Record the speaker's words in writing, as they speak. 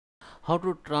how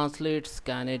to translate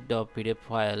scanned PDF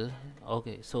file.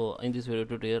 Okay, so in this video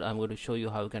tutorial I'm going to show you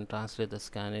how you can translate the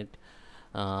scanned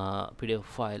PDF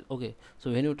file. Okay,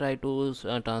 so when you try to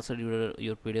translate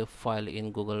your PDF file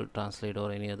in Google Translate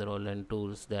or any other online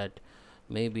tools, that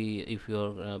maybe if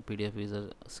your PDF is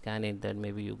scanned, that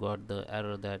maybe you got the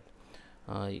error that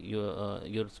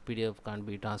your PDF can't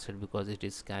be translated because it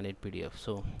is scanned PDF.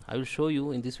 So I will show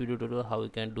you in this video tutorial how you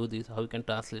can do this, how you can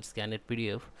translate scanned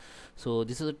PDF. So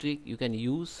this is a trick you can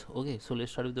use. Okay, so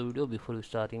let's start with the video. Before we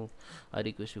starting, I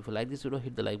request you, if you like this video,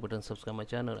 hit the like button, subscribe my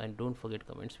channel, and don't forget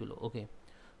comments below. Okay,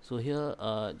 so here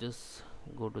just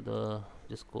go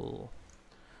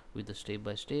with the step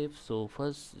by step. So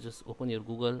first just open your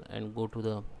Google and go to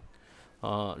the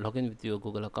login with your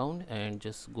Google account and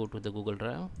just go to the Google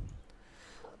Drive.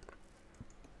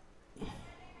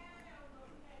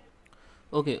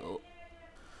 Okay,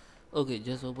 okay,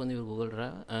 just open your Google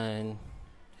Drive and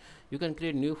you can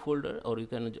create new folder, or you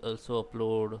can also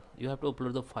upload. You have to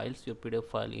upload the files, your PDF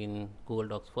file in Google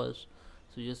Docs first.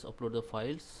 So just upload the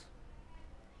files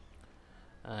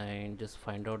and just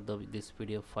find out this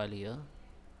PDF file here.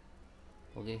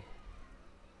 Okay,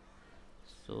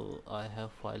 so I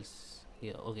have files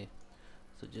here. Okay,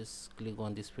 so just click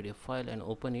on this PDF file and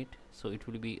open it. So it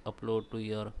will be upload to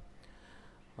your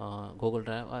Google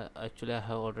Drive. Actually I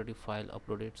have already file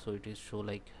uploaded, so it is show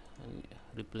like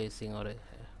replacing or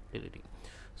deleting.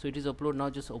 So it is upload now.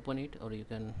 Just open it, or you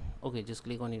can, okay, just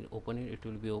click on it, open it. It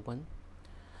will be open.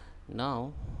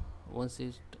 Now once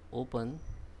it's open,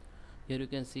 here you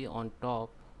can see on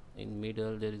top in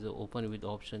middle there is a open with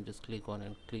option. Just click on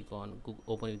and click on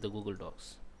open with the Google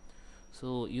Docs.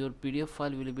 So your PDF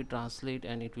file will be translate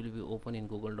and it will be open in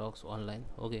Google Docs online.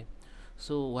 Okay,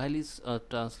 so while it's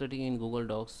translating in Google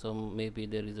Docs, some maybe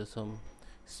there is some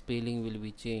spelling will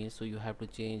be changed, so you have to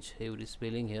change every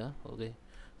spelling here. Okay,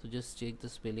 so just check the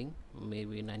spelling.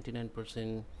 Maybe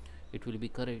 99% it will be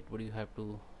correct, but you have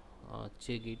to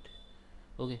check it.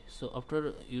 Okay, so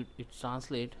after it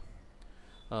translate,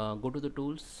 go to the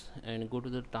tools and go to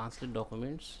the translate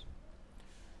documents,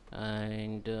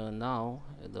 and now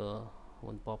the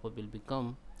one pop-up will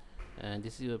become, and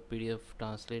this is your PDF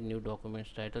translate new documents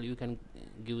title. You can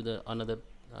give the another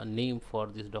name for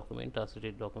this document,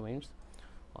 translated documents.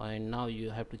 And now you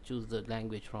have to choose the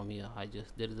language from here.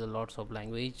 There is a lots of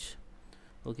language.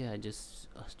 Okay, I just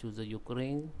choose the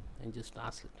Ukraine and just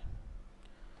translate.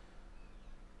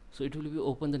 So it will be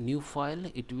open the new file,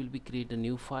 it will be create a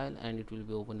new file, and it will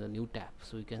be open the new tab.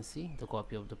 So you can see the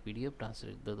copy of the PDF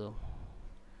translate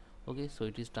okay, so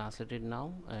it is translated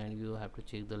now, and you have to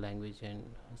check the language and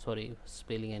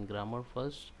spelling and grammar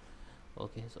first.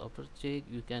 Okay, so after check,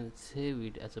 you can save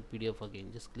it as a PDF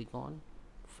again. Just click on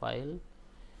file,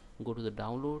 go to the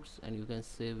downloads, and you can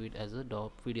save it as a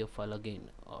PDF file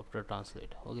again after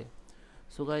translate. Okay,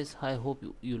 so guys, I hope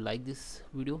you like this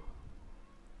video.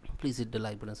 Please hit the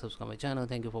like button, subscribe my channel.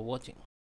 Thank you for watching.